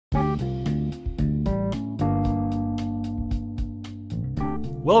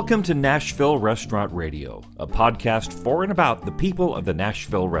Welcome to Nashville Restaurant Radio, a podcast for and about the people of the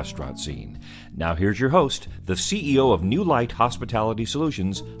Nashville restaurant scene. Now here's your host, the CEO of New Light Hospitality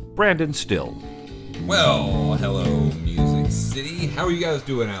Solutions, Brandon Still. Well, hello, Music City. How are you guys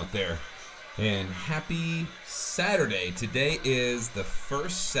doing out there? And happy Saturday. Today is the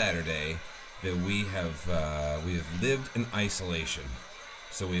first Saturday that we have lived in isolation.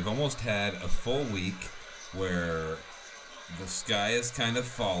 So we've almost had a full week where the sky is kind of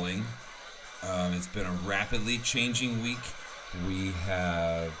falling. It's been a rapidly changing week. We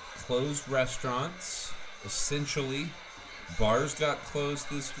have closed restaurants, essentially. Bars got closed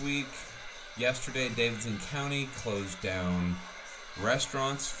this week. Yesterday, Davidson County closed down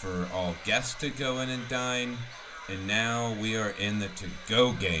restaurants for all guests to go in and dine. And now we are in the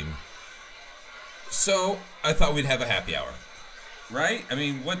to-go game. So I thought we'd have a happy hour, right? I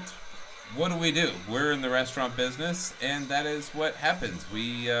mean, what do? We're in the restaurant business, and that is what happens.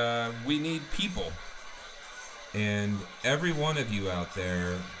 We need people. And every one of you out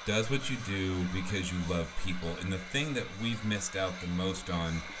there does what you do because you love people. And the thing that we've missed out the most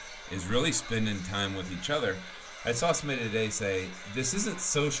on is really spending time with each other. I saw somebody today say, this isn't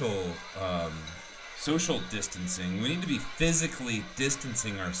social distancing. We need to be physically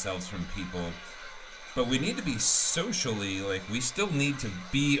distancing ourselves from people. But we need to be socially, like, we still need to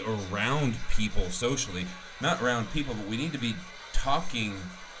be around people socially. Not around people, but we need to be talking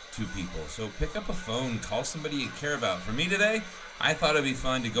to people. So pick up a phone, call somebody you care about. For me today, I thought it'd be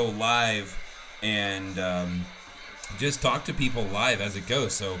fun to go live and just talk to people live as it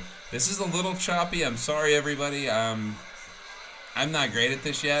goes. So this is a little choppy. I'm sorry, everybody. I'm not great at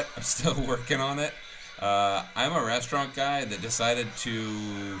this yet. I'm still working on it. I'm a restaurant guy that decided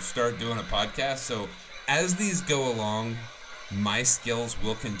to start doing a podcast. So as these go along, my skills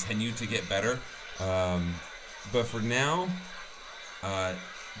will continue to get better. But for now,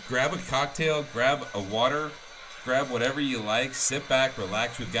 grab a cocktail, grab a water, grab whatever you like, sit back,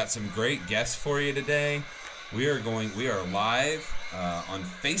 relax. We've got some great guests for you today. We are live on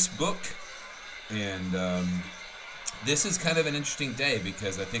Facebook, and this is kind of an interesting day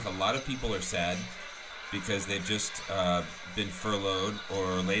because I think a lot of people are sad because they've just been furloughed or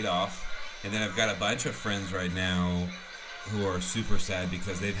laid off. And then I've got a bunch of friends right now who are super sad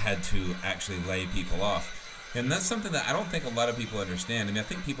because they've had to actually lay people off. And that's something that I don't think a lot of people understand. I mean, I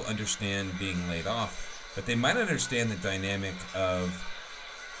think people understand being laid off, but they might understand the dynamic of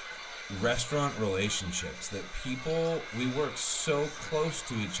restaurant relationships, that we work so close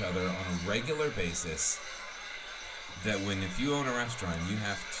to each other on a regular basis that if you own a restaurant, you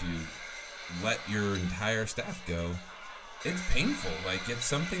have to let your entire staff go. It's painful. Like, it's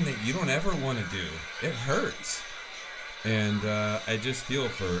something that you don't ever want to do. It hurts. And I just feel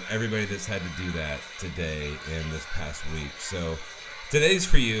for everybody that's had to do that today and this past week. So today's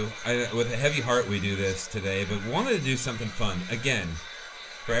for you. With a heavy heart we do this today, but wanted to do something fun again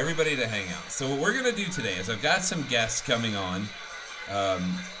for everybody to hang out. So what we're going to do today is I've got some guests coming on,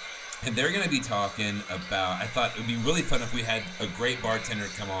 and they're going to be talking about, I thought it would be really fun if we had a great bartender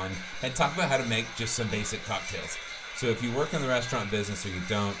come on and talk about how to make just some basic cocktails. So if you work in the restaurant business or you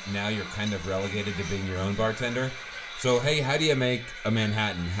don't, now you're kind of relegated to being your own bartender. So, hey, how do you make a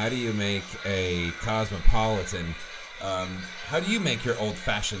Manhattan? How do you make a Cosmopolitan? How do you make your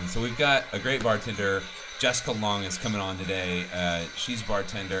old-fashioned? So we've got a great bartender. Jessica Long is coming on today. She's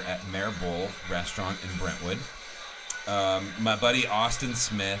bartender at Mare Bowl Restaurant in Brentwood. My buddy Austin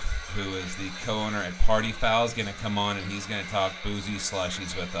Smith, who is the co-owner at Party Foul, is going to come on, and he's going to talk boozy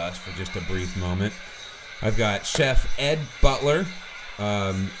slushies with us for just a brief moment. I've got Chef Ed Butler.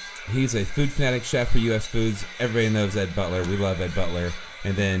 He's a food fanatic chef for U.S. Foods. Everybody knows Ed Butler. We love Ed Butler.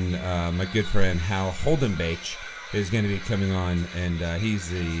 And then my good friend Hal Holdenbach is going to be coming on, and he's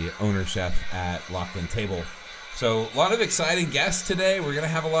the owner chef at Lachlan Table. So a lot of exciting guests today. We're going to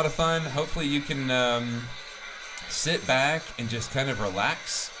have a lot of fun. Hopefully you can sit back and just kind of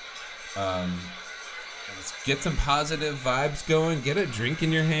relax. Let's get some positive vibes going. Get a drink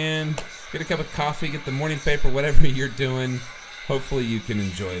in your hand. Get a cup of coffee. Get the morning paper. Whatever you're doing. Hopefully you can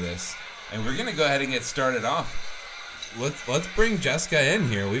enjoy this. And we're going to go ahead and get started off. Let's bring Jessica in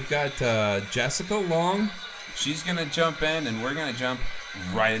here. We've got Jessica Long. She's going to jump in, and we're going to jump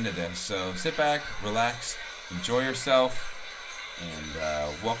right into this. So sit back, relax, enjoy yourself,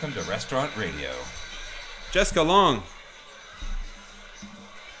 and welcome to Restaurant Radio. Jessica Long.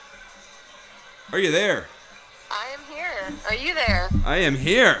 Are you there? I am here. Are you there? I am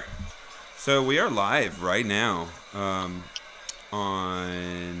here. So we are live right now on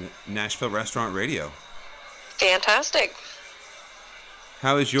Nashville Restaurant Radio. Fantastic.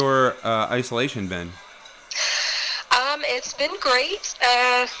 How has your isolation been? It's been great.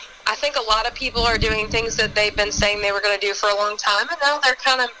 I think a lot of people are doing things that they've been saying they were going to do for a long time, and now they're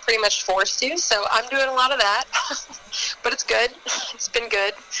kind of pretty much forced to, so I'm doing a lot of that. But it's good. It's been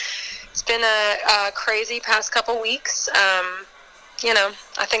good. It's been a crazy past couple weeks.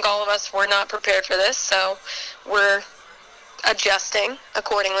 I think all of us were not prepared for this, so we're adjusting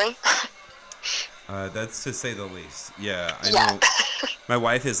accordingly. That's to say the least. Yeah, I know. My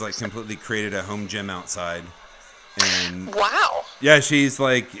wife has completely created a home gym outside. And wow. Yeah, she's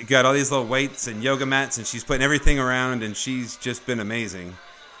got all these little weights and yoga mats, and she's putting everything around, and she's just been amazing.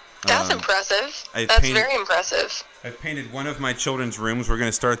 That's impressive. That's very impressive. I've painted one of my children's rooms. We're going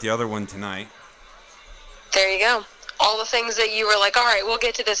to start the other one tonight. There you go. All the things that you were like, all right, we'll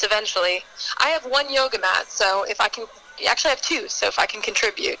get to this eventually. I have one yoga mat, so if I can... Actually, I have two, so if I can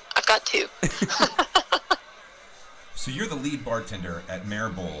contribute, I've got two. So you're the lead bartender at Mare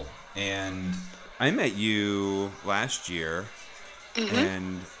Bowl, and... I met you last year,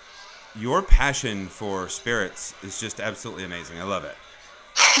 and your passion for spirits is just absolutely amazing. I love it.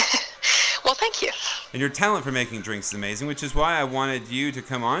 Well, thank you. And your talent for making drinks is amazing, which is why I wanted you to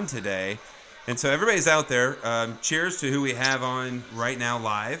come on today. And so everybody's out there, cheers to who we have on right now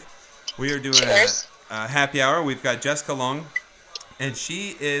live. We are doing a happy hour. We've got Jessica Long, and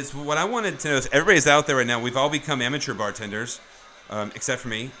she is, what I wanted to know is everybody's out there right now. We've all become amateur bartenders, except for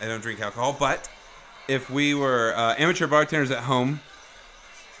me. I don't drink alcohol, but if we were amateur bartenders at home,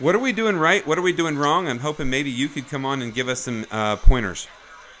 what are we doing right? What are we doing wrong? I'm hoping maybe you could come on and give us some pointers.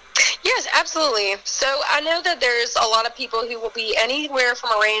 Yes, absolutely. So I know that there's a lot of people who will be anywhere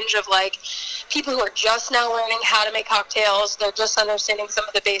from a range of people who are just now learning how to make cocktails. They're just understanding some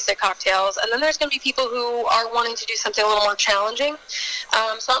of the basic cocktails. And then there's going to be people who are wanting to do something a little more challenging.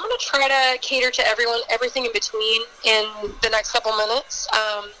 So I'm going to try to cater to everything in between in the next couple minutes.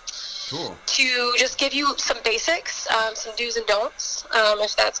 Cool. To just give you some basics, some do's and don'ts,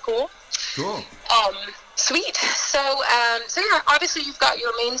 if that's cool. Cool. Sweet. So yeah, obviously you've got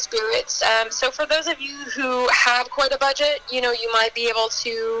your main spirits. So for those of you who have quite a budget, you might be able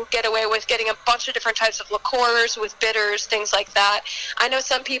to get away with getting a bunch of different types of liqueurs with bitters, things like that. I know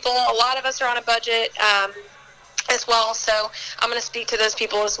some people, a lot of us are on a budget, as well, so I'm going to speak to those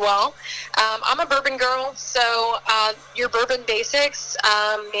people as well. I'm a bourbon girl, so your bourbon basics,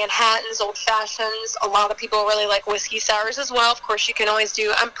 Manhattans, Old Fashions, a lot of people really like whiskey sours as well. Of course, you can always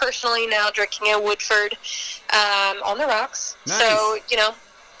do, I'm personally now drinking a Woodford on the rocks. Nice. So,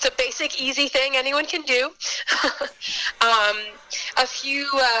 it's a basic, easy thing anyone can do. A few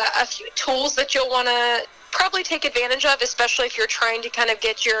tools that you'll want to probably take advantage of, especially if you're trying to kind of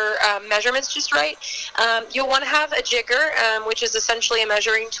get your measurements just right. You'll want to have a jigger, which is essentially a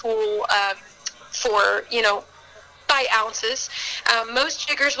measuring tool for, by ounces. Most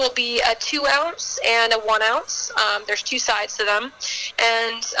jiggers will be a 2 ounce and a 1 ounce. There's two sides to them.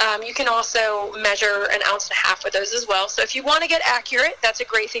 And you can also measure an ounce and a half with those as well. So if you want to get accurate, that's a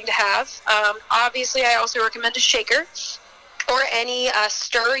great thing to have. Obviously, I also recommend a shaker. Or any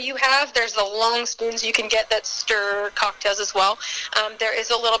stir you have. There's the long spoons you can get that stir cocktails as well. There is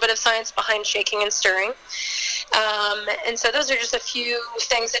a little bit of science behind shaking and stirring. And so those are just a few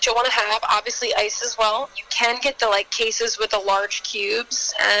things that you'll want to have. Obviously ice as well. You can get the cases with the large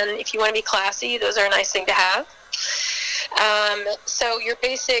cubes, and if you want to be classy, those are a nice thing to have. So your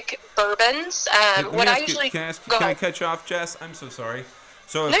basic bourbons. Can I cut you off, Jess? I'm so sorry.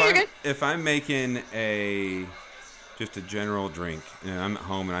 So if I'm making just a general drink, and I'm at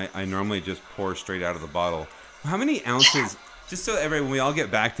home, and I normally just pour straight out of the bottle. How many ounces, just so when we all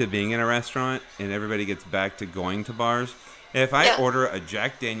get back to being in a restaurant and everybody gets back to going to bars, if I order a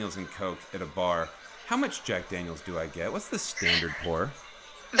Jack Daniels and Coke at a bar, how much Jack Daniels do I get? What's the standard pour?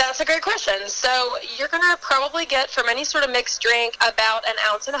 That's a great question. So you're going to probably get, from any sort of mixed drink, about an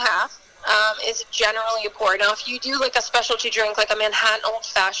ounce and a half. Is generally a pour. Now, if you do a specialty drink like a Manhattan Old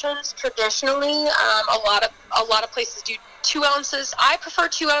Fashioned, traditionally, a lot of places do 2 ounces. I prefer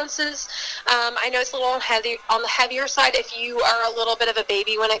 2 ounces. I know it's a little on the heavier side. If you are a little bit of a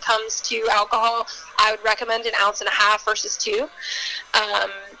baby when it comes to alcohol, I would recommend an ounce and a half versus 2.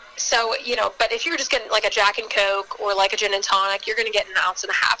 So, but if you're just getting a Jack and Coke or a gin and tonic, you're going to get an ounce and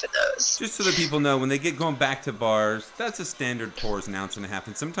a half of those. Just so that people know, when they get going back to bars, that's a standard pour is an ounce and a half.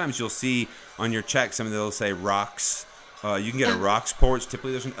 And sometimes you'll see on your check, some of they'll say rocks. You can get a rocks pour.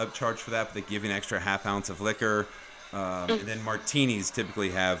 Typically, there's an upcharge for that, but they give you an extra half ounce of liquor. And then martinis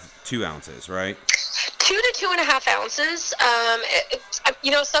typically have 2 ounces, right? 2 2 to 2.5 ounces.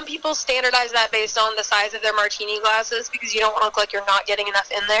 Some people standardize that based on the size of their martini glasses because you don't want to look like you're not getting enough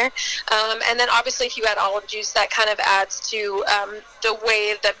in there. And then obviously if you add olive juice, that kind of adds to the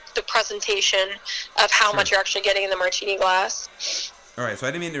way that the presentation of how much you're actually getting in the martini glass. All right, so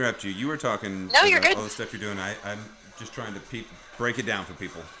I didn't mean to interrupt you. You were talking you're good. all the stuff you're doing. I'm just trying to break it down for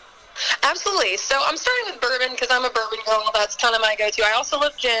people. Absolutely. So I'm starting with bourbon because I'm a bourbon girl. That's kind of my go-to. I also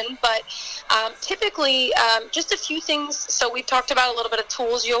love gin, but typically just a few things. So we've talked about a little bit of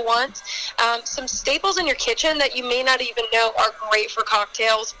tools you'll want. Some staples in your kitchen that you may not even know are great for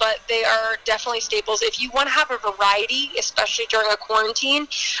cocktails, but they are definitely staples. If you want to have a variety, especially during a quarantine,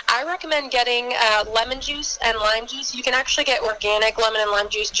 I recommend getting lemon juice and lime juice. You can actually get organic lemon and lime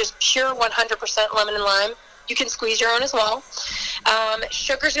juice, just pure 100% lemon and lime. You can squeeze your own as well.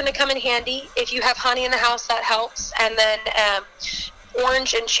 Sugar's going to come in handy. If you have honey in the house, that helps. And then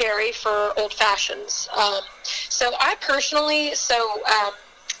orange and cherry for old fashions.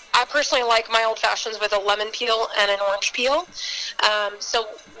 I personally like my old fashions with a lemon peel and an orange peel. So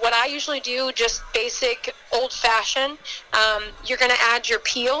what I usually do, just basic old fashioned, you're going to add your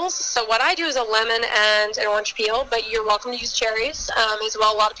peels. So what I do is a lemon and an orange peel, but you're welcome to use cherries as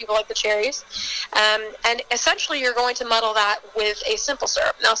well. A lot of people like the cherries. And essentially you're going to muddle that with a simple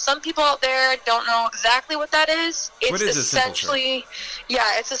syrup. Now some people out there don't know exactly what that is. What is essentially,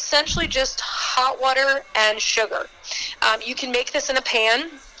 it's essentially just hot water and sugar. You can make this in a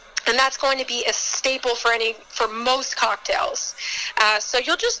pan. And that's going to be a staple for most cocktails. So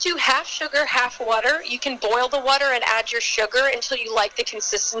you'll just do half sugar, half water. You can boil the water and add your sugar until you like the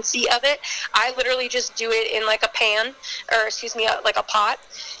consistency of it. I literally just do it in like a pan, like a pot.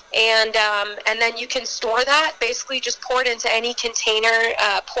 And then you can store that. Basically, just pour it into any container,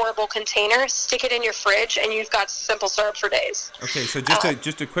 pourable container. Stick it in your fridge, and you've got simple syrup for days. Okay, so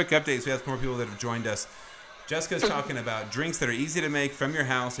just a quick update. So we have more people that have joined us. Jessica's talking about drinks that are easy to make from your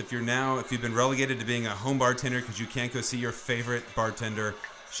house. If you've been relegated to being a home bartender because you can't go see your favorite bartender,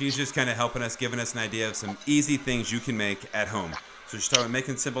 she's just kind of helping us, giving us an idea of some easy things you can make at home. So she's talking about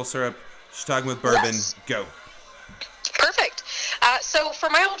making simple syrup. She's talking with bourbon. Yes. Go. Perfect. So for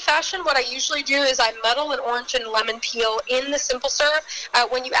my old-fashioned, what I usually do is I muddle an orange and lemon peel in the simple syrup.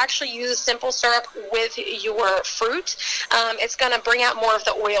 When you actually use simple syrup with your fruit, it's going to bring out more of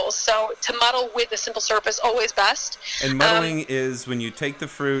the oils. So to muddle with the simple syrup is always best. And muddling is when you take the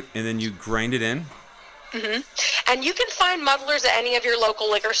fruit and then you grind it in? Mm-hmm. And you can find muddlers at any of your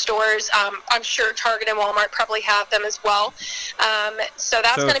local liquor stores. I'm sure Target and Walmart probably have them as well. So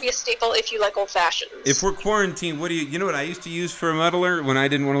that's going to be a staple if you like old fashions. If we're quarantined, you know what I used to use for a muddler when I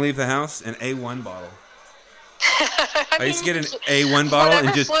didn't want to leave the house? An A1 bottle. I used to get an A1 bottle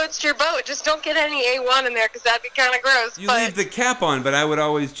and just floats your boat. Just don't get any A1 in there because that'd be kind of gross. You leave the cap on, but I would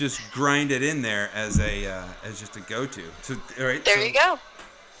always just grind it in there as just a go-to. So, all right, there you go.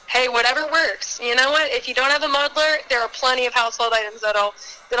 Hey, whatever works. You know what? If you don't have a muddler, there are plenty of household items that'll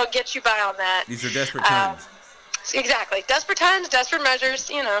get you by on that. Of desperate times. Exactly. Desperate times, desperate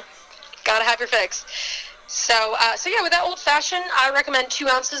measures. Gotta have your fix. So with that old fashioned, I recommend 2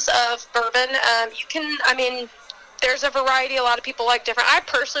 ounces of bourbon. There's a variety. A lot of people like different. I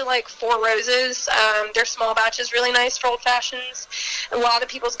personally like Four Roses. Their small batch is really nice for old fashions. A lot of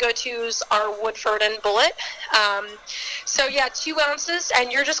people's go-tos are Woodford and Bullet. 2 ounces,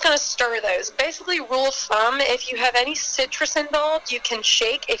 and you're just going to stir those. Basically, rule of thumb, if you have any citrus involved, you can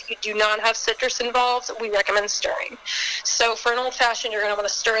shake. If you do not have citrus involved, we recommend stirring. So for an old fashioned, you're going to want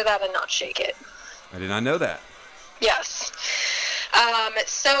to stir that and not shake it. I did not know that. Yes.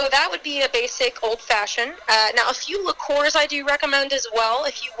 So that would be a basic old-fashioned. Now, a few liqueurs I do recommend as well.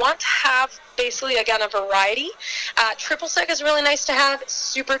 If you want to have, basically, again, a variety, Triple Sec is really nice to have.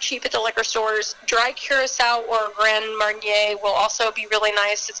 Super cheap at the liquor stores. Dry Curacao or Grand Marnier will also be really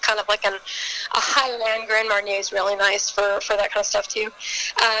nice. It's kind of like a higher-end. Grand Marnier is really nice for that kind of stuff, too.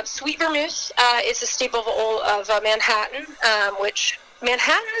 Sweet Vermouth is a staple of Manhattan, which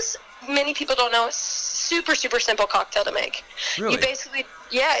Manhattan's, many people don't know, it's super, super simple cocktail to make. Really? You basically,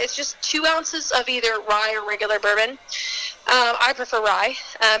 it's just 2 ounces of either rye or regular bourbon. I prefer rye.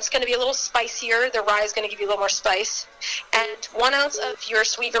 It's going to be a little spicier. The rye is going to give you a little more spice. And 1 ounce of your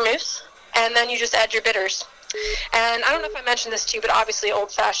sweet vermouth, and then you just add your bitters. And I don't know if I mentioned this too, but obviously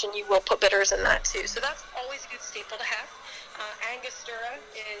old-fashioned, you will put bitters in that too. So that's always a good staple to have. Angostura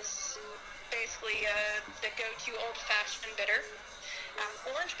is basically the go-to old-fashioned bitter.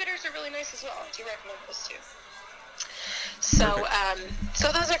 Orange bitters are really nice as well. I do recommend those too.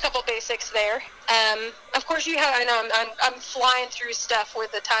 So those are a couple basics there. Of course, you have. I know I'm flying through stuff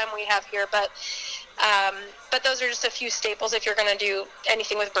with the time we have here, but But those are just a few staples if you're going to do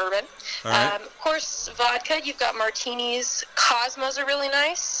anything with bourbon. All right. Of course, vodka, you've got martinis. Cosmos are really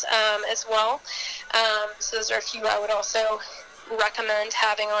nice as well. So those are a few I would also recommend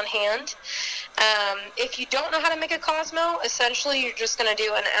having on hand. If you don't know how to make a Cosmo, essentially you're just going to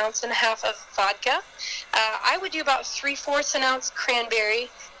do 1.5 ounces of vodka. I would do about 3/4 an ounce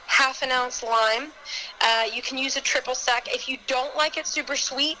cranberry, 1/2 ounce lime. You can use a triple sec. If you don't like it super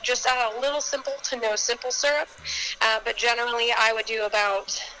sweet, just add a little simple to no simple syrup. But generally, I would do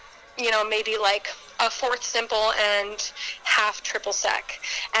about, maybe like 1/4 simple and 1/2 triple sec.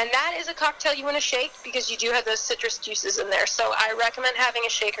 And that is a cocktail you want to shake because you do have those citrus juices in there. So I recommend having a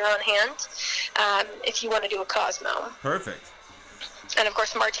shaker on hand if you want to do a Cosmo. Perfect. And, of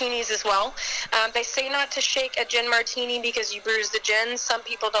course, martinis as well. They say not to shake a gin martini because you bruise the gin. Some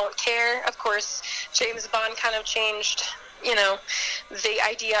people don't care. Of course, James Bond kind of changed, the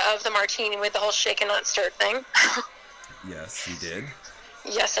idea of the martini with the whole shake and not stir thing. Yes, he did.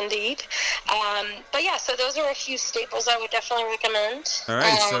 Yes, indeed. But, yeah, so those are a few staples I would definitely recommend. All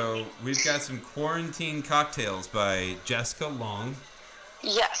right, so we've got some quarantine cocktails by Jessica Long.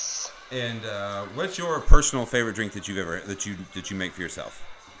 Yes. And what's your personal favorite drink that you make for yourself?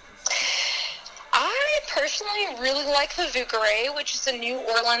 I personally really like the Vucare, which is a New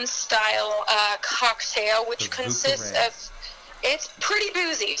Orleans style cocktail, which consists of. It's pretty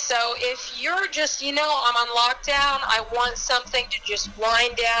boozy. So if you're just, I'm on lockdown, I want something to just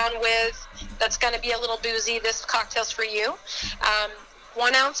wind down with that's going to be a little boozy, this cocktail's for you.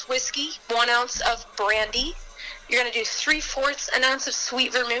 1 ounce whiskey, 1 ounce of brandy. You're going to do 3/4 an ounce of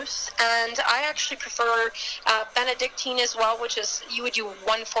sweet vermouth, and I actually prefer Benedictine as well, which is, you would do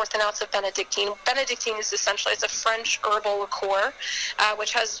 1/4 an ounce of Benedictine. Benedictine is essentially, it's a French herbal liqueur,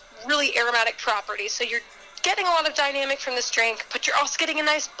 which has really aromatic properties. So you're getting a lot of dynamic from this drink, but you're also getting a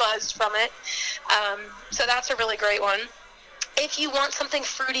nice buzz from it. So that's a really great one. If you want something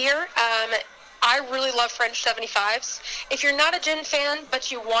fruitier, I really love French 75s. If you're not a gin fan, but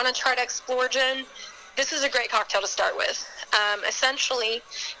you want to try to explore gin, this is a great cocktail to start with. Essentially,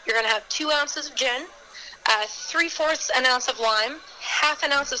 you're going to have 2 ounces of gin, 3/4 an ounce of lime,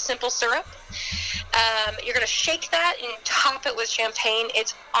 1/2 ounce of simple syrup. You're going to shake that and top it with champagne.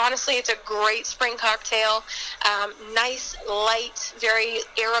 It's a great spring cocktail. Nice, light, very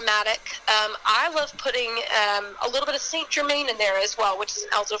aromatic. I love putting a little bit of Saint Germain in there as well, which is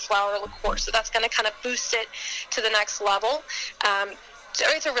an elderflower liqueur. So that's going to kind of boost it to the next level. So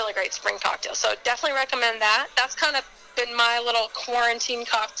it's a really great spring cocktail. So definitely recommend that. That's kind of been my little quarantine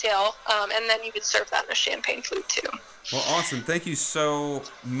cocktail. And then you could serve that in a champagne flute too. Well, awesome. Thank you so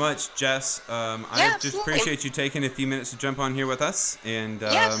much, Jess. I just appreciate you taking a few minutes to jump on here with us. And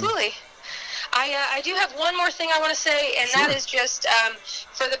yeah, absolutely. I do have one more thing I want to say, and Sure. that is just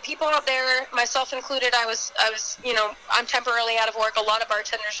for the people out there, myself included. I was, I'm temporarily out of work. A lot of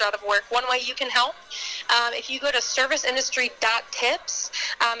bartenders are out of work. One way you can help, if you go to serviceindustry.tips,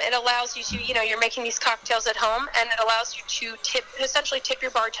 it allows you to, you're making these cocktails at home, and it allows you to essentially tip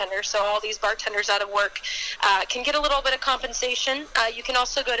your bartender. So all these bartenders out of work can get a little bit of compensation. You can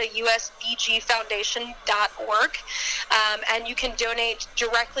also go to usbgfoundation.org, and you can donate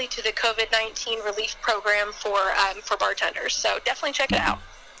directly to the COVID-19 relief program for bartenders. So definitely check it out.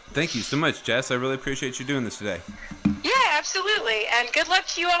 Thank you so much, Jess. I really appreciate you doing this today. Yeah, absolutely. And good luck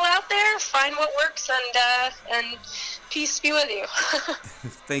to you all out there. Find what works, and peace be with you.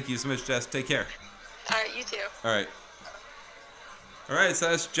 Thank you so much, Jess. Take care. All right, you too. All right. All right,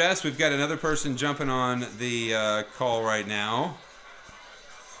 so that's Jess. We've got another person jumping on the call right now.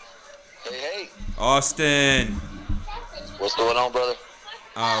 Hey. Austin. What's going on, brother?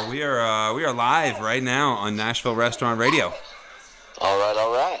 We are live right now on Nashville Restaurant Radio. All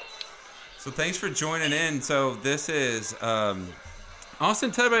right. So thanks for joining in. So this is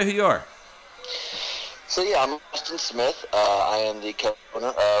Austin. Tell everybody who you are. So yeah, I'm Austin Smith. I am the co-owner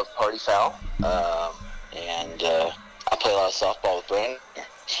of Party Foul, and I play a lot of softball with Brandon.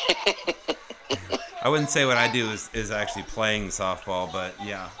 I wouldn't say what I do is actually playing softball, but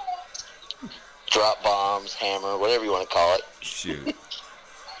yeah. Drop bombs, hammer, whatever you want to call it. Shoot.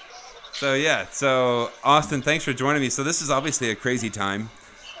 So Austin, thanks for joining me. So this is obviously a crazy time.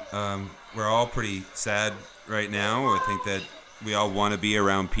 We're all pretty sad right now. I think that we all want to be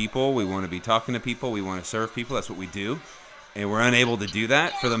around people. We want to be talking to people. We want to serve people. That's what we do. And we're unable to do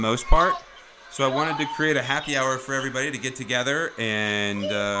that for the most part. So I wanted to create a happy hour for everybody to get together and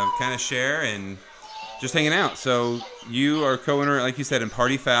kind of share and just hanging out. So you are co-owner, like you said, in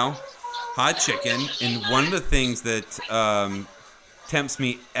Party Foul Hot Chicken. And one of the things that tempts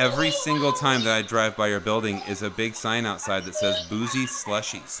me every single time that I drive by your building is a big sign outside that says Boozy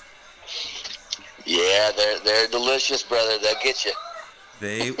Slushies. Yeah, they're delicious, brother. They'll get you.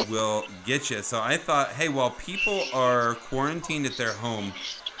 They will get you. So I thought, hey, while people are quarantined at their home,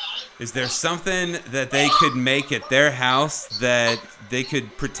 is there something that they could make at their house that they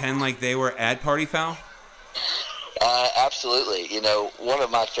could pretend like they were at Party Foul? Absolutely. One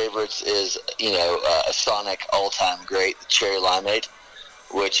of my favorites is, a Sonic all-time great, the Cherry Limeade,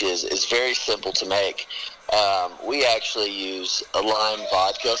 which is very simple to make. We actually use a lime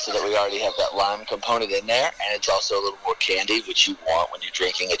vodka so that we already have that lime component in there, and it's also a little more candy, which you want when you're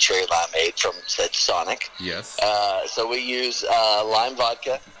drinking a Cherry Limeade from said Sonic. Yes. So we use lime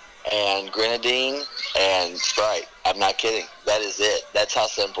vodka and grenadine and Sprite. I'm not kidding. That is it. That's how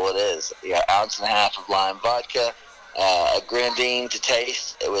simple it is. Ounce and a half of lime vodka, a grenadine to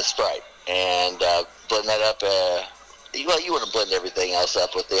taste with Sprite, and blend that up. You want to blend everything else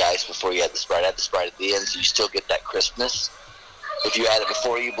up with the ice before you add the Sprite. Add the Sprite at the end so you still get that crispness. If you add it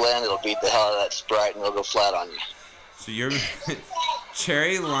before you blend, it'll beat the hell out of that Sprite and it'll go flat on you. So you're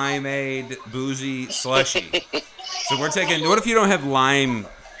Cherry Limeade bougie slushy. So we're taking. What if you don't have lime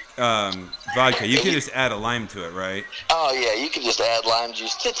vodka? You can just add a lime to it, right? Oh yeah, you can just add lime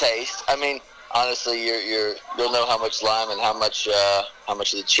juice to taste. I mean, honestly, you'll know how much lime and how much of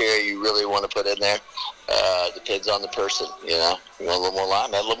the cherry you really want to put in there. Depends on the person, You want a little more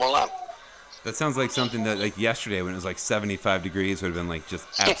lime, add a little more lime. That sounds like something that, like yesterday when it was like 75 degrees, would have been like just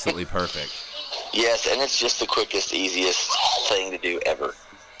absolutely perfect. Yes, and it's just the quickest, easiest thing to do ever.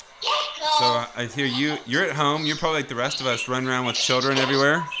 So I hear you're at home. You're probably like the rest of us, running around with children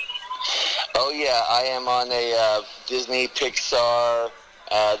everywhere. Oh yeah, I am on a Disney Pixar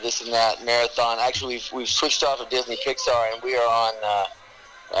this and that marathon. Actually, we've switched off of Disney Pixar and we are on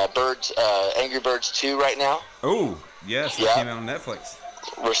Angry Birds 2 right now. Oh yes, that came out on Netflix.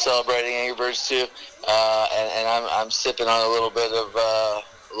 We're celebrating Angry Birds 2, and I'm sipping on a little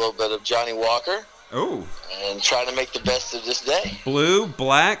bit of Johnny Walker. Oh. And trying to make the best of this day. Blue,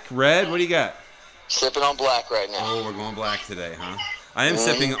 black, red. What do you got? Sipping on black right now. Oh, we're going black today, huh? I am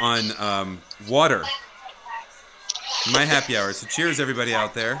sipping on water. My happy hour. So cheers, everybody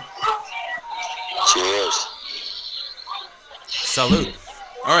out there. Cheers. Salute.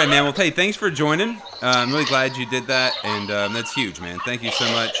 All right, man. Well, hey, thanks for joining. I'm really glad you did that, and that's huge, man. Thank you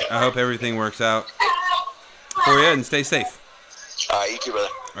so much. I hope everything works out for you, and stay safe. All right, you too, brother.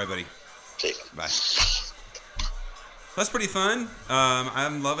 All right, buddy. See you. Bye. That's pretty fun.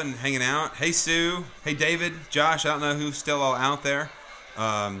 I'm loving hanging out. Hey, Sue. Hey, David. Josh. I don't know who's still all out there.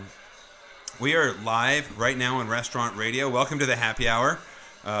 We are live right now on Restaurant Radio. Welcome to the happy hour.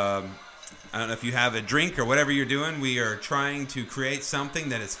 I don't know if you have a drink or whatever you're doing. We are trying to create something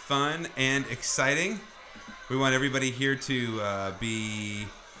that is fun and exciting. We want everybody here to be,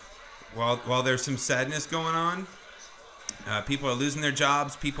 while there's some sadness going on, people are losing their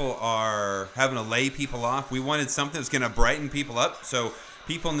jobs, people are having to lay people off. We wanted something that's going to brighten people up. So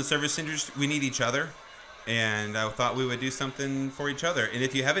people in the service industry, we need each other. And I thought we would do something for each other. And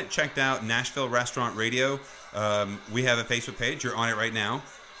if you haven't checked out Nashville Restaurant Radio, we have a Facebook page. You're on it right now.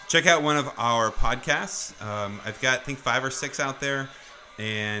 Check out one of our podcasts. I've got, I think, 5 or 6 out there.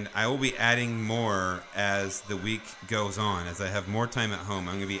 And I will be adding more as the week goes on. As I have more time at home,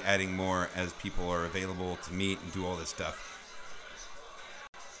 I'm going to be adding more as people are available to meet and do all this stuff.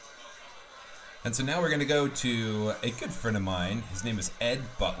 And so now we're going to go to a good friend of mine. His name is Ed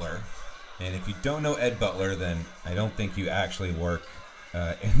Butler. And if you don't know Ed Butler, then I don't think you actually work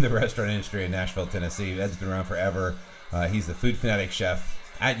in the restaurant industry in Nashville, Tennessee. Ed's been around forever. He's the Food Fanatic chef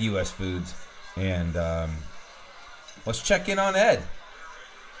at US Foods. And let's check in on Ed.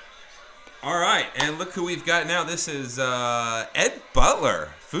 All right, and look who we've got now. This is Ed Butler,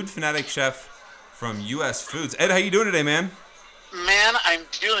 Food Fanatic chef from US Foods. Ed, how you doing today, man? Man, I'm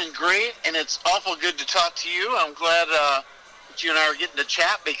doing great, and it's awful good to talk to you. I'm glad that you and I are getting to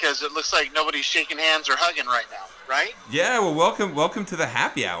chat because it looks like nobody's shaking hands or hugging right now, right? Yeah, well, welcome to the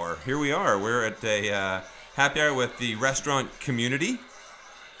happy hour. Here we are. We're at a happy hour with the restaurant community.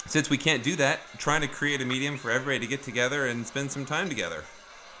 Since we can't do that, trying to create a medium for everybody to get together and spend some time together.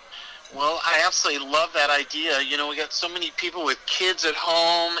 Well, I absolutely love that idea. You know, we got so many people with kids at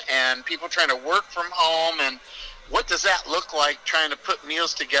home and people trying to work from home. And what does that look like, trying to put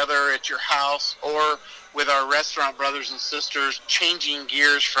meals together at your house or with our restaurant brothers and sisters, changing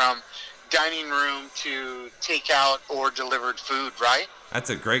gears from dining room to takeout or delivered food, right? That's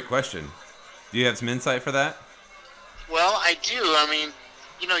a great question. Do you have some insight for that? Well, I do. I mean,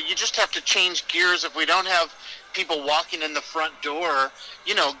 you know, you just have to change gears. If we don't have people walking in the front door,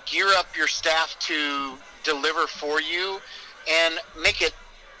 you know, gear up your staff to deliver for you and make it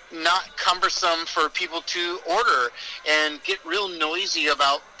not cumbersome for people to order, and get real noisy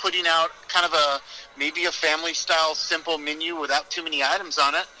about putting out kind of maybe a family style simple menu without too many items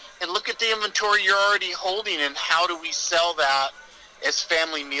on it, and look at the inventory you're already holding and how do we sell that as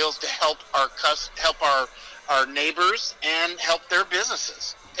family meals to help our neighbors and help their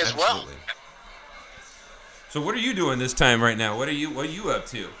businesses as well. So what are you doing this time right now? What are you up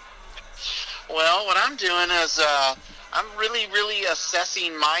to? Well, what I'm doing is I'm really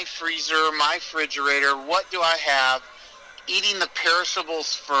assessing my freezer, my refrigerator. What do I have? Eating the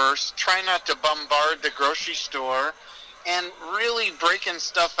perishables first. Try not to bombard the grocery store. And really breaking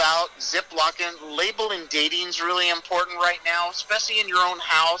stuff out, Ziploc-ing. Label and dating is really important right now, especially in your own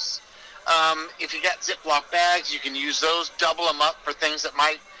house. If you got Ziploc bags, you can use those. Double them up for things that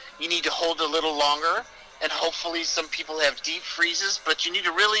you need to hold a little longer. And hopefully some people have deep freezes, but you need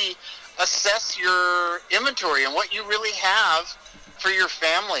to really assess your inventory and what you really have for your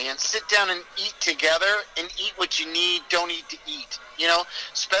family, and sit down and eat together and eat what you need, don't eat to eat.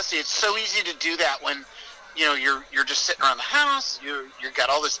 Especially it's so easy to do that when you're just sitting around the house, you've got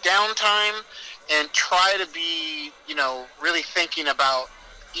all this downtime, and try to be really thinking about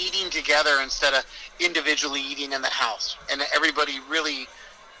eating together instead of individually eating in the house. And everybody really,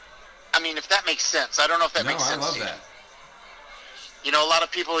 if that makes sense. I don't know if that makes sense to you. I love that. A lot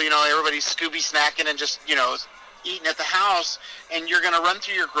of people, everybody's Scooby snacking and just, eating at the house, and you're going to run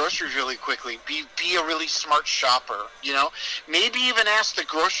through your groceries really quickly. Be a really smart shopper, Maybe even ask the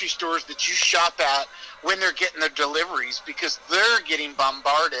grocery stores that you shop at when they're getting their deliveries, because they're getting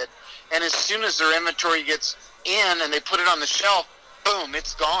bombarded, and as soon as their inventory gets in and they put it on the shelf, boom,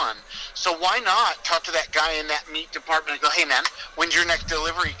 it's gone. So why not talk to that guy in that meat department and go, hey man, when's your next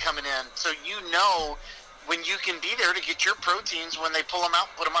delivery coming in? So when you can be there to get your proteins when they pull them out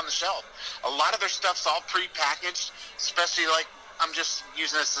and put them on the shelf. A lot of their stuff's all pre-packaged, especially I'm just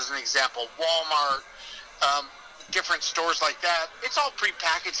using this as an example, Walmart, different stores like that. It's all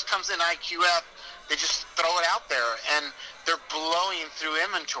pre-packaged, comes in IQF. They just throw it out there, and they're blowing through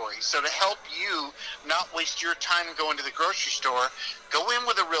inventory. So to help you not waste your time going to the grocery store, go in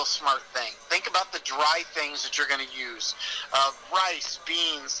with a real smart thing. Think about the dry things that you're going to use. Rice,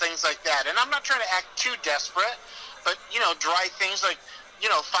 beans, things like that. And I'm not trying to act too desperate, but, dry things like,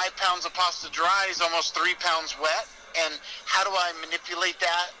 5 pounds of pasta dry is almost 3 pounds wet. And how do I manipulate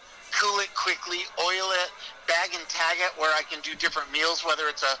that? Cool it quickly, oil it, bag and tag it where I can do different meals, whether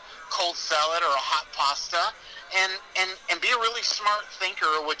it's a cold salad or a hot pasta, and be a really smart thinker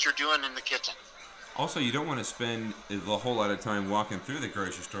of what you're doing in the kitchen. Also, you don't want to spend a whole lot of time walking through the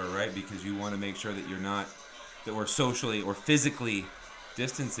grocery store, right? Because you want to make sure that that we're socially or physically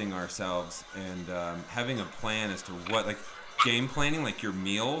distancing ourselves, and having a plan as to what, game planning, your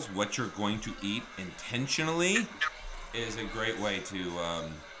meals, what you're going to eat intentionally is a great way to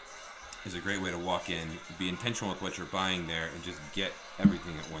walk in, be intentional with what you're buying there, and just get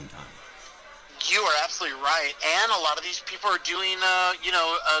everything at one time. You are absolutely right. And a lot of these people are doing,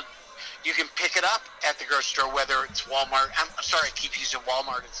 you can pick it up at the grocery store, whether it's Walmart. I'm sorry, I keep using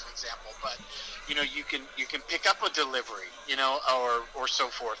Walmart as an example, but you can pick up a delivery, or so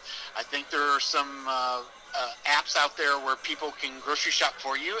forth. I think there are some apps out there where people can grocery shop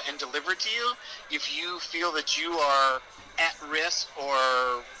for you and deliver to you if you feel that you are at risk,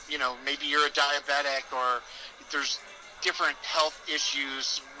 or maybe you're a diabetic, or there's different health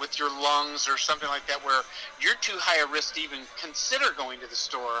issues with your lungs or something like that where you're too high a risk to even consider going to the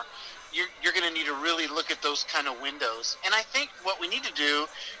store. You're going to need to really look at those kind of windows. And I think what we need to do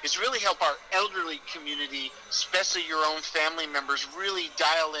is really help our elderly community, especially your own family members, really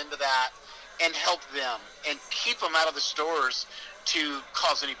dial into that and help them and keep them out of the stores to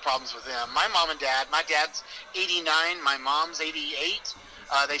cause any problems with them. My mom and dad, my dad's 89, my mom's 88.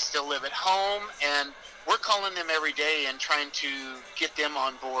 They still live at home, and we're calling them every day and trying to get them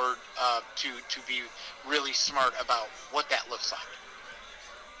on board to be really smart about what that looks like.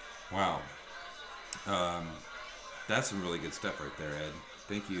 Wow. That's some really good stuff right there, Ed.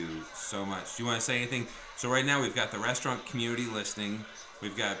 Thank you so much. Do you want to say anything? So right now we've got the restaurant community listening.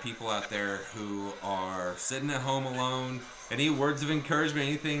 We've got people out there who are sitting at home alone. Any words of encouragement,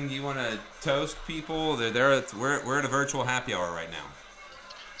 anything you want to toast people? We're at a virtual happy hour right now.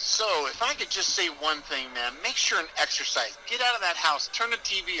 So if I could just say one thing, man, make sure and exercise. Get out of that house. Turn the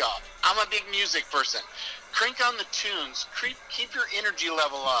TV off. I'm a big music person. Crank on the tunes. Keep your energy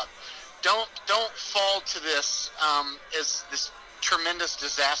level up. Don't fall to this as this tremendous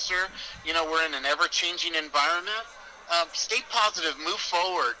disaster. We're in an ever-changing environment. Stay positive. Move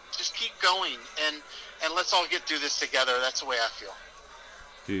forward. Just keep going. And let's all get through this together. That's the way I feel.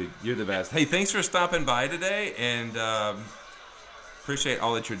 Dude, you're the best. Hey, thanks for stopping by today. And appreciate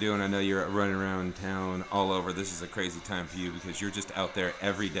all that you're doing. I know you're running around town all over. This is a crazy time for you because you're just out there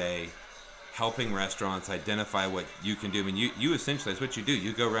every day helping restaurants identify what you can do. I mean, you essentially, that's what you do.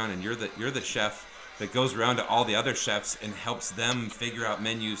 You go around and you're the chef that goes around to all the other chefs and helps them figure out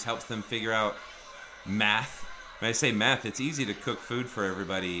menus, helps them figure out math. When I say math, it's easy to cook food for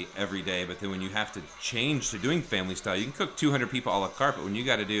everybody every day, but then when you have to change to doing family style, you can cook 200 people a la carte, but when you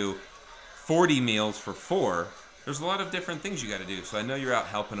got to do 40 meals for 4, there's a lot of different things you got to do. So I know you're out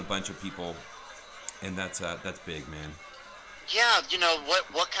helping a bunch of people, and that's big, man. Yeah,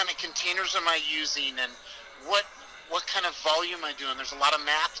 what kind of containers am I using, and what kind of volume am I doing? There's a lot of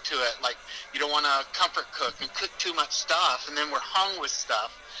math to it. Like, you don't want to comfort cook and cook too much stuff, and then we're hung with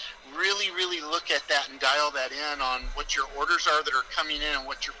stuff. Really, really look at that and dial that in on what your orders are that are coming in and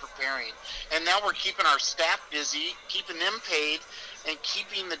what you're preparing. And now we're keeping our staff busy, keeping them paid, and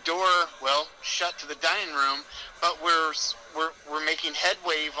keeping the door, shut to the dining room. But we're making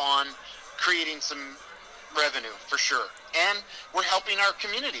headway on creating some revenue for sure. And we're helping our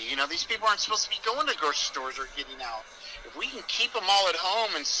community. These people aren't supposed to be going to grocery stores or getting out. If we can keep them all at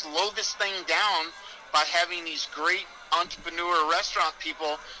home and slow this thing down by having these great entrepreneur restaurant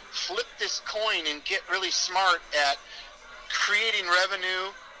people flip this coin and get really smart at creating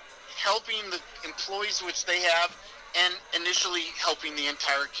revenue, helping the employees which they have, and initially helping the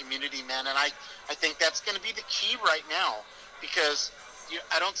entire community, man. And I think that's going to be the key right now, because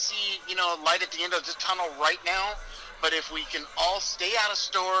I don't see light at the end of the tunnel right now. But if we can all stay out of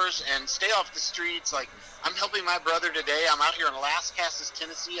stores and stay off the streets, like I'm helping my brother today. I'm out here in Lascassas,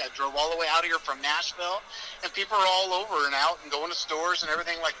 Tennessee. I drove all the way out here from Nashville, and people are all over and out and going to stores and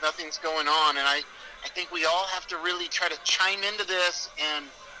everything like nothing's going on. And I think we all have to really try to chime into this and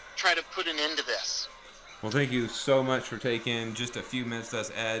try to put an end to this. Well, thank you so much for taking just a few minutes with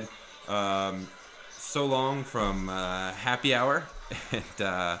us, Ed. So long from Happy Hour,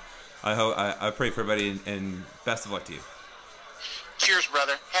 and I pray for everybody, and best of luck to you. Cheers,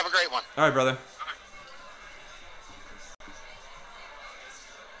 brother. Have a great one. All right, brother.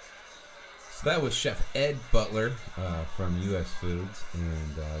 So that was Chef Ed Butler from U.S. Foods,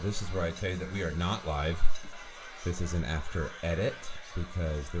 and this is where I tell you that we are not live. This is an after edit,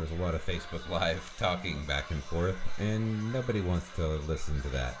 because there was a lot of Facebook Live talking back and forth, and nobody wants to listen to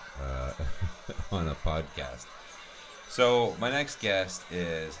that on a podcast. So my next guest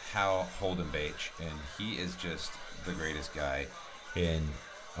is Hal Holdenbach, and he is just the greatest guy. And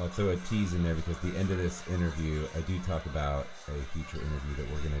I'll throw a tease in there, because at the end of this interview, I do talk about a future interview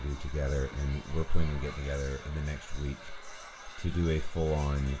that we're going to do together, and we're planning to get together in the next week to do a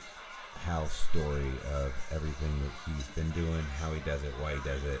full-on Hal story of everything that he's been doing, how he does it, why he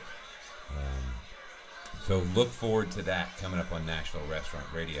does it. So look forward to that coming up on Nashville Restaurant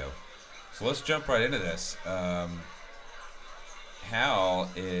Radio. So let's jump right into this. Hal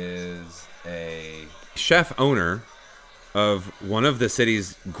is a chef owner of one of the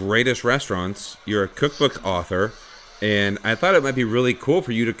city's greatest restaurants. You're a cookbook author, and I thought it might be really cool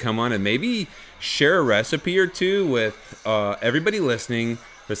for you to come on and maybe share a recipe or two with everybody listening.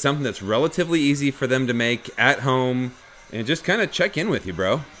 But something that's relatively easy for them to make at home, and just kind of check in with you,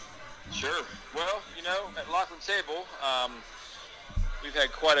 bro. Sure. Well, at Lachlan Table, we've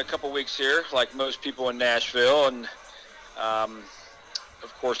had quite a couple weeks here, like most people in Nashville, and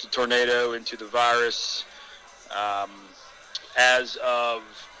of course the tornado into the virus. As of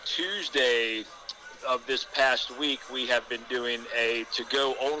Tuesday of this past week, we have been doing a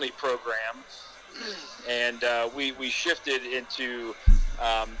to-go only program, and we shifted into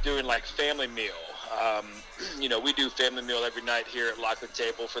doing like family meal. We do family meal every night here at Lachlan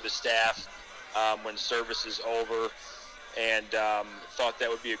Table for the staff when service is over, and thought that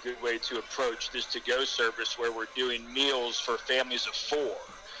would be a good way to approach this to-go service, where we're doing meals for families of 4.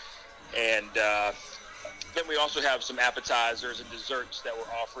 And then we also have some appetizers and desserts that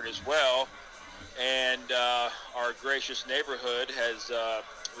we're offering as well. And our gracious neighborhood has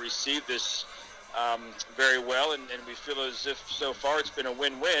received this very well, and we feel as if so far it's been a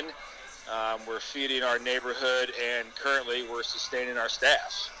win-win. We're feeding our neighborhood, and currently we're sustaining our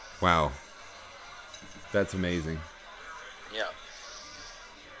staff. Wow. That's amazing. Yeah.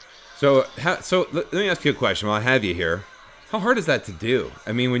 So let me ask you a question while I have you here. How hard is that to do?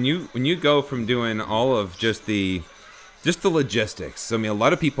 I mean, when you go from doing all of just the logistics. I mean, a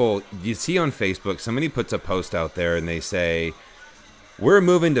lot of people you see on Facebook, somebody puts a post out there and they say, we're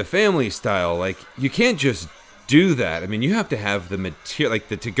moving to family style. Like, you can't just do that. I mean, you have to have the material, like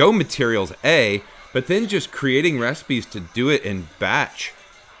the to-go materials, but then just creating recipes to do it in batch.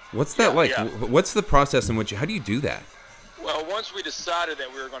 What's that like? Yeah. What's the process in which how do you do that? Well, once we decided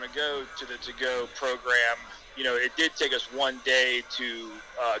that we were going to go to the to-go program, it did take us one day to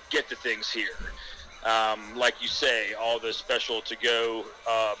get the things here. Like you say, all the special to-go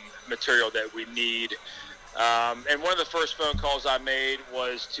material that we need. And one of the first phone calls I made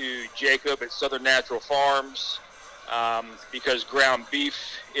was to Jacob at Southern Natural Farms, because ground beef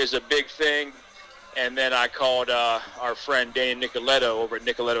is a big thing. And then I called our friend Danny Nicoletto over at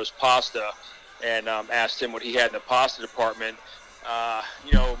Nicoletto's Pasta and asked him what he had in the pasta department.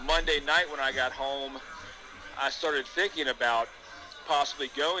 Monday night when I got home, I started thinking about possibly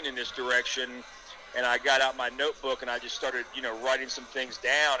going in this direction, and I got out my notebook and I just started, writing some things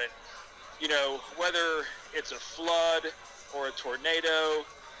down. And, whether it's a flood or a tornado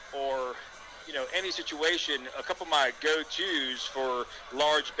or, any situation, a couple of my go-tos for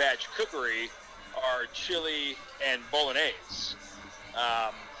large batch cookery are chili and bolognese.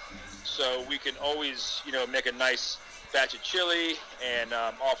 So we can always, make a nice batch of chili and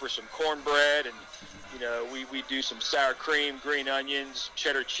offer some cornbread, and we do some sour cream, green onions,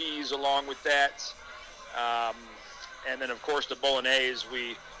 cheddar cheese along with that. And then, of course, the bolognese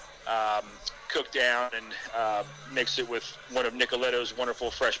we cook down and mix it with one of Nicoletto's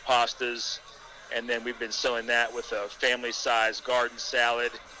wonderful fresh pastas. And then we've been selling that with a family-sized garden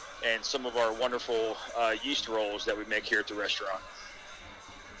salad and some of our wonderful yeast rolls that we make here at the restaurant.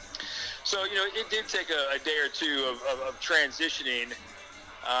 So, it did take a day or two of transitioning.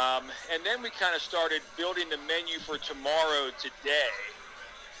 And then we kind of started building the menu for tomorrow today.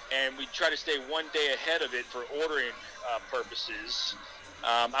 And we try to stay one day ahead of it for ordering purposes.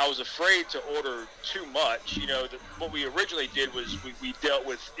 I was afraid to order too much. What we originally did was we dealt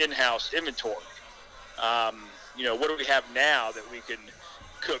with in-house inventory. What do we have now that we can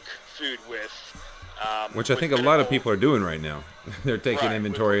cook food with? Which I think a lot of people are doing right now. They're taking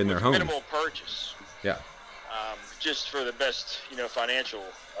inventory in their homes. Minimal purchase. Yeah. Just for the best, financial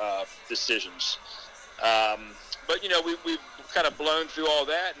decisions. But, we've kind of blown through all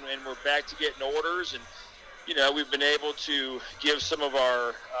that, and we're back to getting orders. And, we've been able to give some of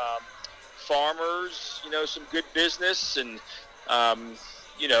our farmers, some good business and,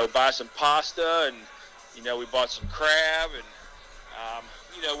 buy some pasta. And, we bought some crab. And,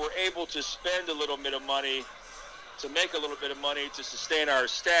 we're able to spend a little bit of money to make a little bit of money to sustain our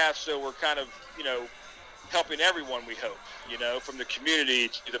staff. So we're kind of, helping everyone, we hope, from the community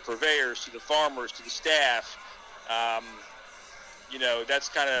to the purveyors, to the farmers, to the staff. That's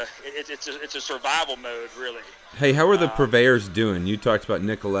kind of, it's a survival mode, really. Hey, how are the purveyors doing? You talked about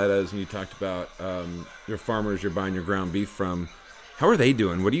Nicoletto's, and you talked about your farmers you're buying your ground beef from. How are they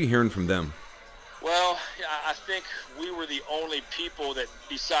doing? What are you hearing from them? Well, I think we were the only people that,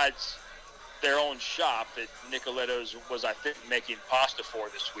 besides their own shop, that Nicoletto's was, I think, making pasta for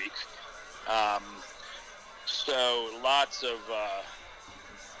this week. So lots of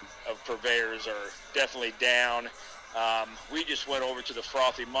purveyors are definitely down. We just went over to the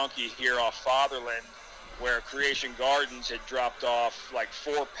Frothy Monkey here off Fatherland, where Creation Gardens had dropped off like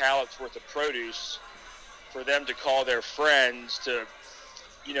 4 pallets worth of produce for them to call their friends to,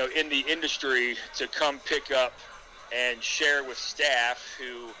 in the industry, to come pick up and share with staff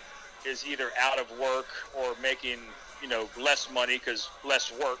who is either out of work or making, less money because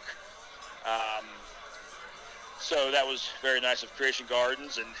less work. So that was very nice of Creation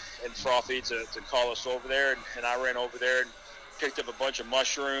Gardens and Frothy to call us over there. And I ran over there and picked up a bunch of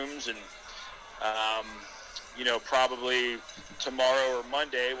mushrooms. And, probably tomorrow or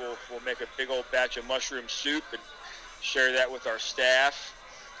Monday, we'll make a big old batch of mushroom soup and share that with our staff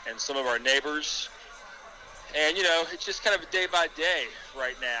and some of our neighbors. And, it's just kind of a day by day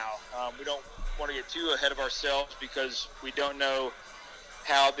right now. We don't want to get too ahead of ourselves because we don't know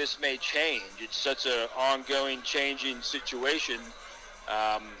how this may change. It's such an ongoing, changing situation.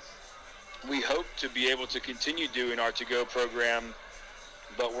 We hope to be able to continue doing our to-go program,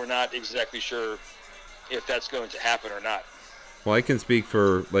 but we're not exactly sure if that's going to happen or not. Well, I can speak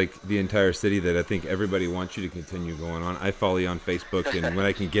for the entire city that I think everybody wants you to continue going on. I follow you on Facebook, and when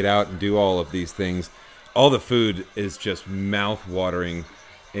I can get out and do all of these things, all the food is just mouth-watering.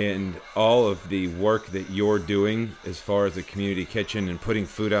 And all of the work that you're doing as far as the community kitchen and putting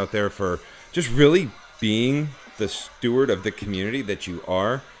food out there for just really being the steward of the community that you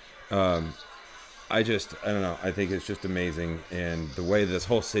are, I don't know. I think it's just amazing, and the way this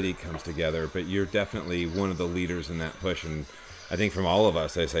whole city comes together. But you're definitely one of the leaders in that push, and I think from all of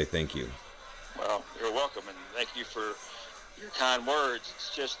us, I say thank you. Well, you're welcome, and thank you for your kind words.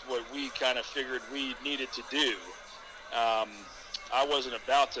 It's just what we kind of figured we needed to do. I wasn't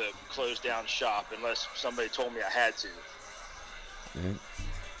about to close down shop unless somebody told me I had to.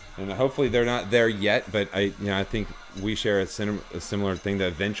 And hopefully they're not there yet, but I think we share a similar thing that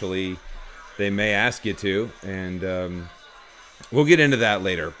eventually they may ask you to, and we'll get into that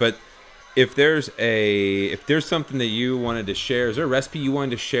later. But if there's something that you wanted to share, is there a recipe you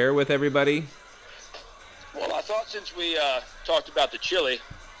wanted to share with everybody? Well, I thought since we talked about the chili,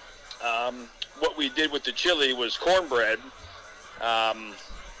 what we did with the chili was cornbread. I'm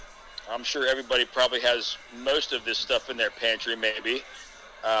sure everybody probably has most of this stuff in their pantry, maybe.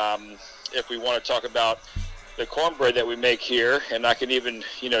 If we want to talk about the cornbread that we make here, and I can even,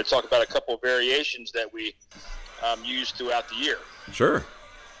 talk about a couple of variations that we use throughout the year. Sure.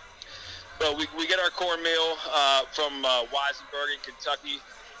 Well, we get our cornmeal from Weisenberg in Kentucky,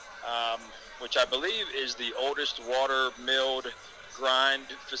 which I believe is the oldest water-milled grind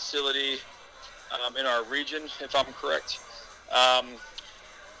facility in our region, if I'm correct.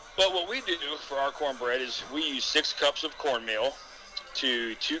 But what we do for our cornbread is we use 6 cups of cornmeal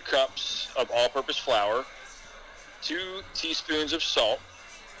to 2 cups of all-purpose flour, 2 teaspoons of salt,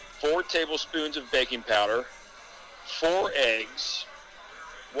 4 tablespoons of baking powder, 4 eggs,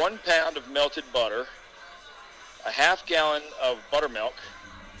 1 pound of melted butter, a half gallon of buttermilk,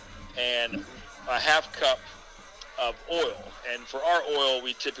 and a half cup of oil. And for our oil,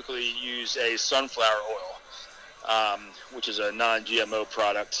 we typically use a sunflower oil, which is a non-GMO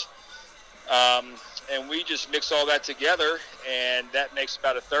product. And we just mix all that together, and that makes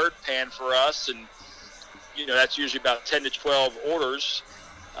about a third pan for us. And, that's usually about 10 to 12 orders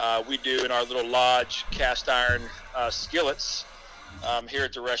we do in our little Lodge cast iron skillets here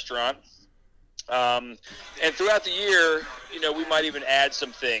at the restaurant. And throughout the year, we might even add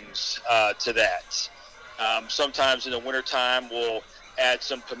some things to that. Sometimes in the wintertime, we'll add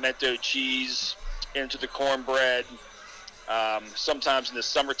some pimento cheese into the cornbread. Sometimes in the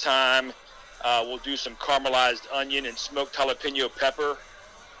summertime, we'll do some caramelized onion and smoked jalapeno pepper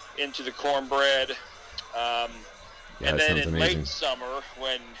into the cornbread. And then in late summer,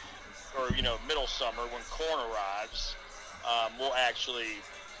 middle summer, when corn arrives, we'll actually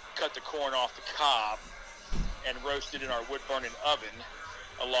cut the corn off the cob and roast it in our wood-burning oven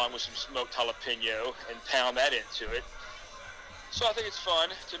along with some smoked jalapeno and pound that into it. So I think it's fun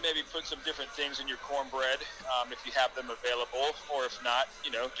to maybe put some different things in your cornbread if you have them available, or if not,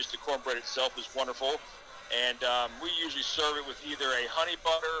 just the cornbread itself is wonderful. And we usually serve it with either a honey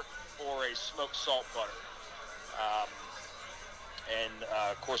butter or a smoked salt butter.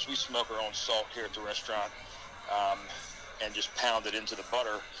 Of course, we smoke our own salt here at the restaurant and just pound it into the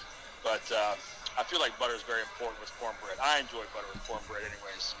butter. But I feel like butter is very important with cornbread. I enjoy butter with cornbread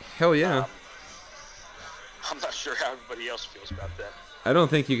anyways. Hell yeah. I'm not sure how everybody else feels about that. I don't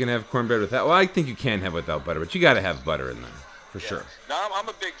think you can have cornbread without. Well, I think you can have without butter, but you got to have butter in there for sure. Now, I'm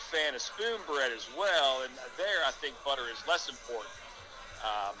a big fan of spoon bread as well, and there I think butter is less important.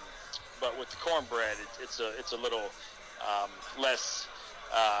 But with the cornbread, it's a little less.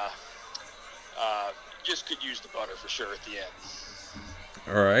 Just could use the butter for sure at the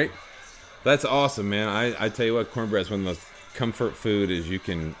end. All right, that's awesome, man. I tell you what, cornbread is one of the most comfort food as you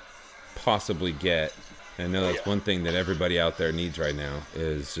can possibly get. I know that's one thing that everybody out there needs right now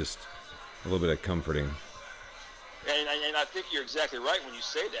is just a little bit of comforting. And I think you're exactly right when you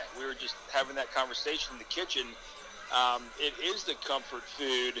say that. We were just having that conversation in the kitchen. It is the comfort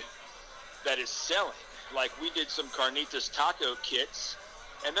food that is selling. Like, we did some carnitas taco kits,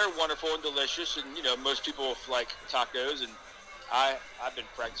 and they're wonderful and delicious. And, most people like tacos, and I've been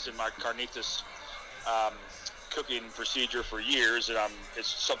practicing my carnitas cooking procedure for years, and it's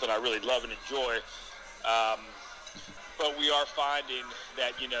something I really love and enjoy. But we are finding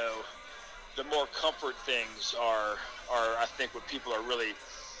that, the more comfort things are I think what people are really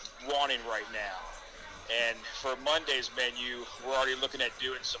wanting right now. And for Monday's menu, we're already looking at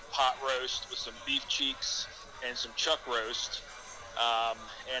doing some pot roast with some beef cheeks and some chuck roast,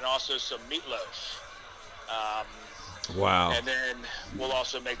 and also some meatloaf. Wow. And then we'll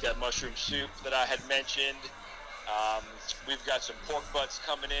also make that mushroom soup that I had mentioned. We've got some pork butts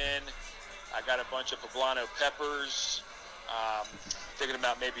coming in. I got a bunch of poblano peppers. Thinking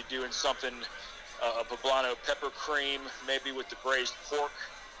about maybe doing something, a poblano pepper cream, maybe with the braised pork.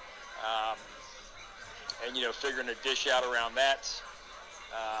 And, figuring a dish out around that.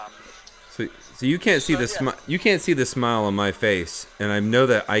 So you can't see you can't see the smile on my face, and I know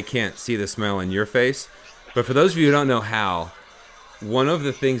that I can't see the smile on your face. But for those of you who don't know Hal, one of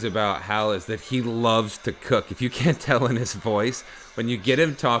the things about Hal is that he loves to cook. If you can't tell in his voice, when you get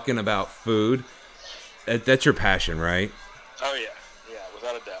him talking about food, that's your passion, right? Oh, yeah. Yeah,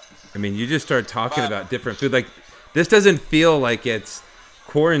 without a doubt. I mean, you just start talking about different food. Like, this doesn't feel like it's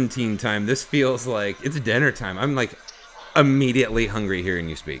quarantine time. This feels like it's dinner time. I'm like, immediately hungry hearing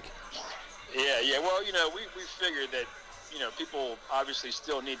you speak. Yeah. Well, we figured that, people obviously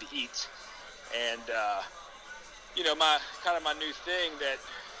still need to eat. And, my new thing that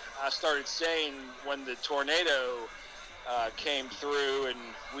I started saying when the tornado came through and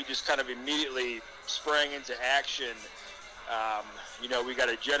we just kind of immediately sprang into action. We got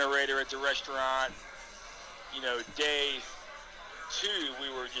a generator at the restaurant. Day 2, we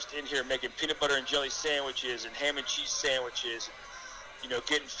were just in here making peanut butter and jelly sandwiches and ham and cheese sandwiches,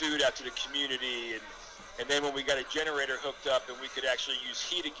 getting food out to the community. And then when we got a generator hooked up and we could actually use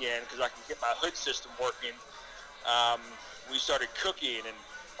heat again because I can get my hood system working, we started cooking. And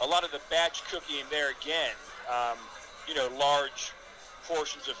a lot of the batch cooking there again, large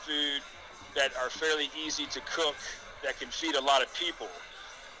portions of food that are fairly easy to cook that can feed a lot of people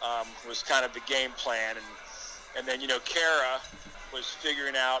was kind of the game plan. And then, Kara was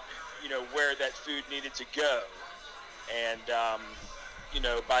figuring out, where that food needed to go. And,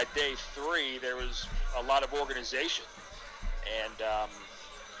 by day 3, there was a lot of organization. And,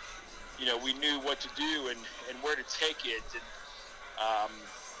 we knew what to do and where to take it and,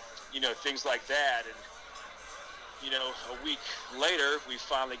 things like that. And, a week later, we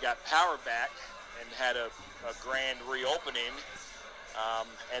finally got power back and had a grand reopening.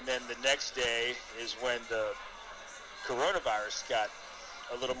 And then the next day is when the coronavirus got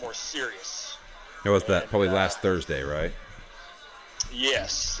a little more serious. It was that probably last Thursday, right?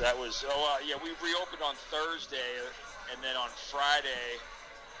 Yes, that was. We reopened on Thursday, and then on Friday,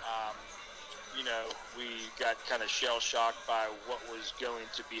 we got kind of shell-shocked by what was going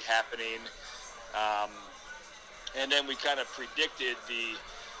to be happening. And then we kind of predicted the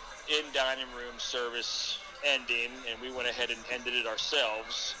in-dining room service ending, and we went ahead and ended it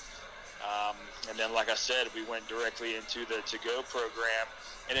ourselves. And then, like I said, we went directly into the to-go program,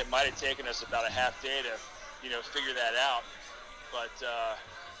 and it might have taken us about a half day to, figure that out. But,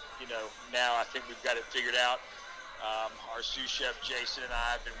 now I think we've got it figured out. Our sous chef, Jason, and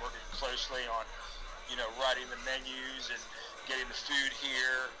I have been working closely on, writing the menus and getting the food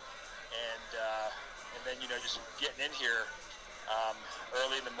here. And then, just getting in here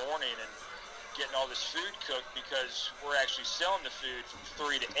early in the morning and getting all this food cooked because we're actually selling the food from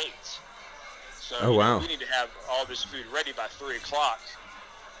 3 to 8. So we need to have all this food ready by 3 o'clock.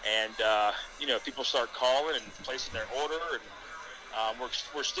 And, people start calling and placing their order. And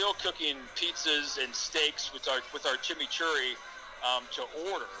we're still cooking pizzas and steaks with our chimichurri to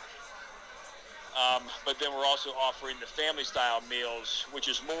order. But then we're also offering the family-style meals, which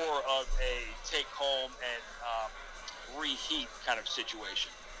is more of a take-home and reheat kind of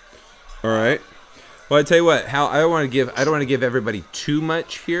situation. All right. Well, I tell you what, Hal, I don't want to give everybody too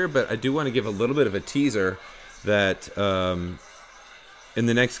much here, but I do want to give a little bit of a teaser that in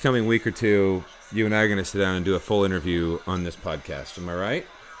the next coming week or two, you and I are going to sit down and do a full interview on this podcast. Am I right?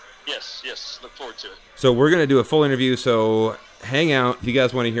 Yes. Look forward to it. So we're going to do a full interview. So hang out if you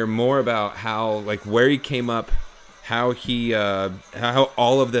guys want to hear more about how, where he came up, how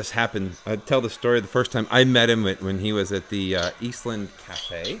all of this happened. I'd tell the story the first time I met him when he was at the Eastland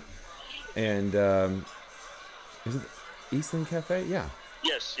Cafe. And is it Eastland Cafe? Yeah.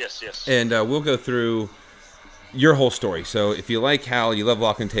 Yes. And we'll go through your whole story. So if you like Hal, you love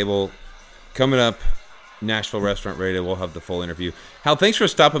Walking Table, coming up, Nashville Restaurant Radio, we'll have the full interview. Hal, thanks for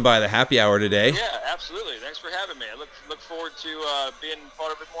stopping by the happy hour today. Yeah, absolutely. Thanks for having me. I look forward to being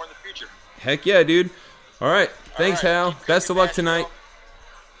part of it more in the future. Heck yeah, dude. All right. Thanks, Hal. Best of luck tonight.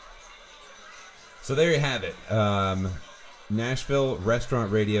 So there you have it. Nashville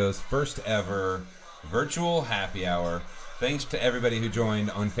Restaurant Radio's first ever virtual happy hour. Thanks to everybody who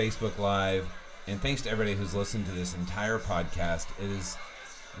joined on Facebook Live, and thanks to everybody who's listened to this entire podcast. It has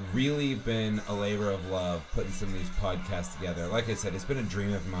really been a labor of love putting some of these podcasts together. Like I said, it's been a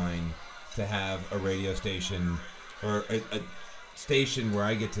dream of mine to have a radio station or a station where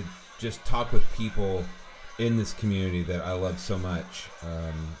I get to just talk with people in this community that I love so much,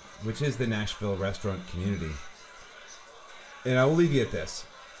 which is the Nashville restaurant community. And I will leave you at this.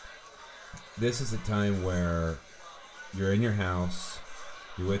 This is a time where you're in your house,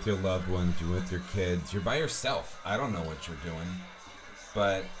 you're with your loved ones, you're with your kids, you're by yourself. I don't know what you're doing,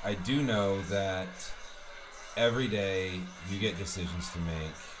 but I do know that every day you get decisions to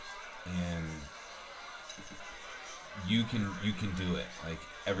make, and you can do it.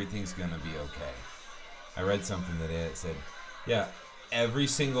 Everything's gonna be okay. I read something today that said, yeah, every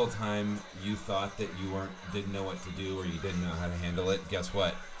single time you thought that you didn't know what to do or you didn't know how to handle it, guess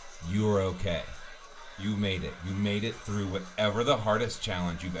what? You were okay. You made it. You made it through whatever the hardest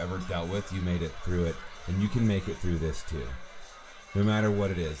challenge you've ever dealt with. You made it through it, and you can make it through this too. No matter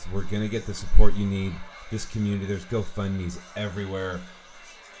what it is, we're going to get the support you need this community. There's GoFundMe's everywhere.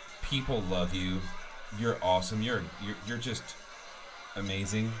 People love you. You're awesome. You're just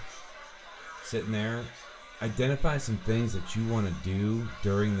amazing. Sitting there, identify some things that you want to do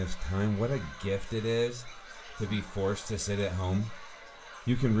during this time. What a gift it is to be forced to sit at home.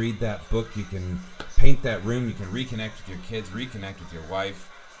 You can read that book. You can paint that room. You can reconnect with your kids, reconnect with your wife.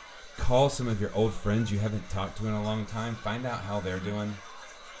 Call some of your old friends you haven't talked to in a long time. Find out how they're doing.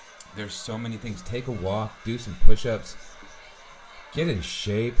 There's so many things. Take a walk. Do some push-ups. Get in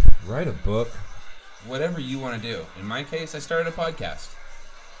shape. Write a book. Whatever you want to do. In my case, I started a podcast.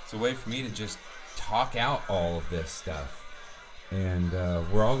 It's a way for me to just talk out all of this stuff. And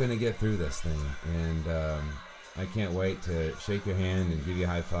we're all going to get through this thing. And I can't wait to shake your hand and give you a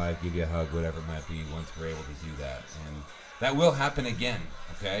high five, give you a hug, whatever it might be, once we're able to do that. And that will happen again,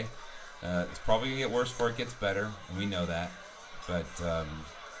 okay? It's probably going to get worse before it gets better, and we know that. But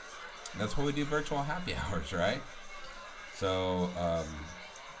that's why we do virtual happy hours, right? So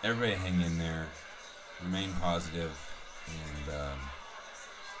everybody hang in there, remain positive, and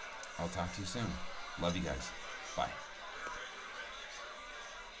I'll talk to you soon. Love you guys. Bye.